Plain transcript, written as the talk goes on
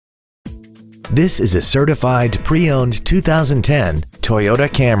This is a certified pre-owned 2010 Toyota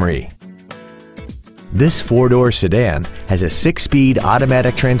Camry. This four-door sedan has a 6-speed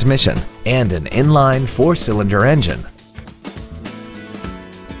automatic transmission and an inline 4-cylinder engine.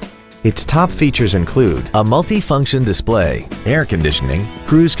 Its top features include a multi-function display, air conditioning,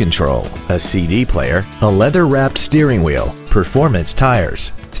 cruise control, a CD player, a leather-wrapped steering wheel, performance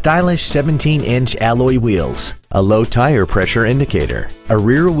tires, stylish 17-inch alloy wheels, a low tire pressure indicator, a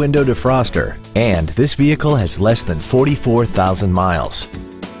rear window defroster, and this vehicle has less than 44,000 miles.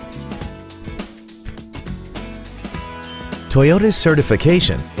 Toyota's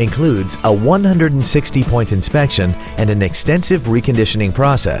certification includes a 160-point inspection and an extensive reconditioning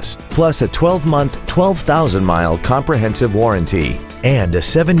process, plus a 12-month, 12,000-mile comprehensive warranty and a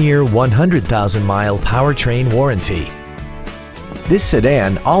 7-year, 100,000-mile powertrain warranty. This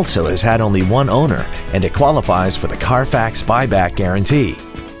sedan also has had only one owner and it qualifies for the Carfax buyback guarantee.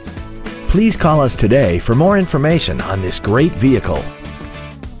 Please call us today for more information on this great vehicle.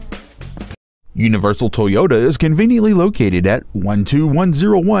 Universal Toyota is conveniently located at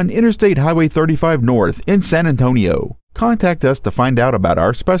 12101 Interstate Highway 35 North in San Antonio. Contact us to find out about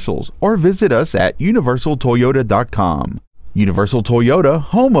our specials or visit us at universaltoyota.com. Universal Toyota,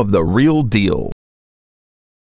 home of the real deal.